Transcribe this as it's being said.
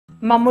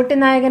മമ്മൂട്ടി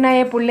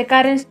നായകനായ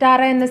പുള്ളിക്കാരൻ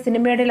സ്റ്റാർ എന്ന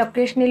സിനിമയുടെ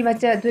ലൊക്കേഷനിൽ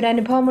വച്ച്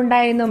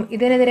ദുരനുഭവമുണ്ടായെന്നും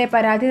ഇതിനെതിരെ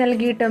പരാതി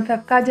നൽകിയിട്ടും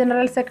FEFKA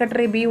general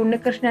secretary B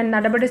Unnikrishnan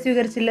നടപടി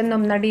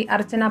സ്വീകരിച്ചില്ലെന്നും നടി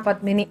അർച്ചന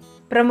പത്മിനി.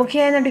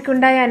 പ്രമുഖയായ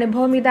നടിക്കുണ്ടായ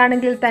അനുഭവം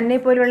ഇതാണെങ്കിൽ തന്നെ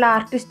പോലുള്ള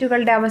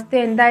ആർട്ടിസ്റ്റുകളുടെ അവസ്ഥ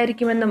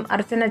എന്തായിരിക്കുമെന്നും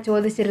അർച്ചന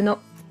ചോദിച്ചിരുന്നു.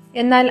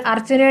 എന്നാൽ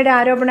അർച്ചനയുടെ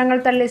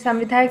ആരോപണങ്ങൾ തള്ളി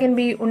സംവിധായകൻ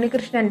ബി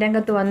ഉണ്ണികൃഷ്ണൻ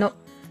രംഗത്ത് വന്നു.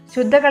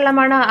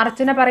 ശുദ്ധകള്ളമാണ്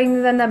അർച്ചന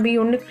പറയുന്നതെന്ന് ബി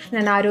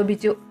ഉണ്ണികൃഷ്ണൻ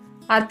ആരോപിച്ചു.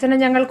 അർച്ചന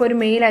ഞങ്ങൾക്കൊരു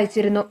മെയിൽ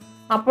അയച്ചിരുന്നു.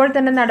 അപ്പോൾ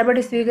തന്നെ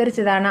നടപടി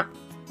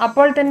സ്വീകരിച്ചതാണ്.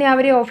 അപ്പോൾ തന്നെ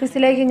അവരെ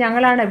ഓഫീസിലേക്ക്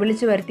ഞങ്ങളാണ്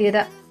വിളിച്ചു വരുത്തിയത്.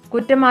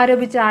 കുറ്റം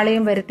ആരോപിച്ച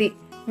ആളെയും വരുത്തി.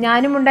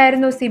 ഞാനും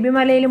ഉണ്ടായിരുന്നു, സിബി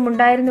മലയിലും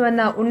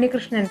ഉണ്ടായിരുന്നുവെന്ന്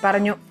ഉണ്ണികൃഷ്ണൻ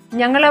പറഞ്ഞു.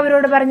 ഞങ്ങൾ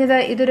അവരോട് പറഞ്ഞത്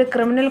ഇതൊരു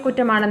ക്രിമിനൽ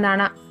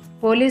കുറ്റമാണെന്നാണ്.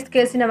 പോലീസ്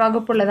കേസിന്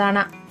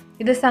വകുപ്പുള്ളതാണ്.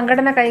 ഇത്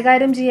സംഘടന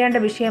കൈകാര്യം ചെയ്യേണ്ട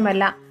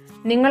വിഷയമല്ല.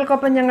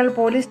 നിങ്ങൾക്കൊപ്പം ഞങ്ങൾ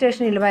പോലീസ്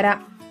സ്റ്റേഷനിൽ വരാം.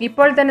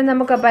 ഇപ്പോൾ തന്നെ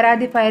നമുക്ക്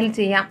പരാതി ഫയൽ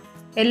ചെയ്യാം.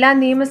 എല്ലാ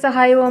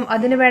നിയമസഹായവും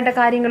അതിനുവേണ്ട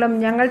കാര്യങ്ങളും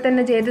ഞങ്ങൾ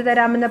തന്നെ ചെയ്തു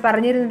തരാമെന്ന്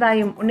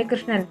പറഞ്ഞിരുന്നതായും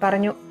ഉണ്ണികൃഷ്ണൻ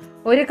പറഞ്ഞു.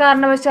 ഒരു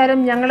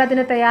കാരണവശാലും ഞങ്ങൾ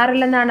അതിന്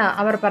തയ്യാറില്ലെന്നാണ്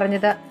അവർ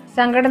പറഞ്ഞത്.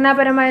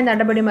 സംഘടനാപരമായ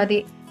നടപടി മതി.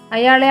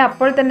 അയാളെ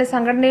അപ്പോൾ തന്നെ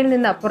സംഘടനയിൽ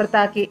നിന്ന്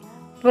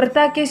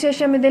പുറത്താക്കിയ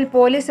ശേഷം ഇതിൽ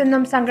പോലീസ്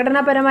എന്നും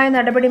സംഘടനാപരമായ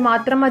നടപടി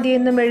മാത്രം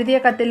മതിയെന്നും എഴുതിയ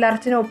കത്തിൽ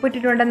അർച്ചന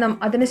ഒപ്പിട്ടിട്ടുണ്ടെന്നും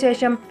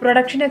അതിനുശേഷം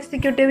പ്രൊഡക്ഷൻ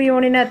എക്സിക്യൂട്ടീവ്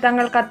യൂണിയന്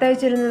തങ്ങൾ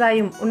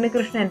കത്തയച്ചിരുന്നതായും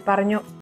ഉണ്ണികൃഷ്ണൻ പറഞ്ഞു.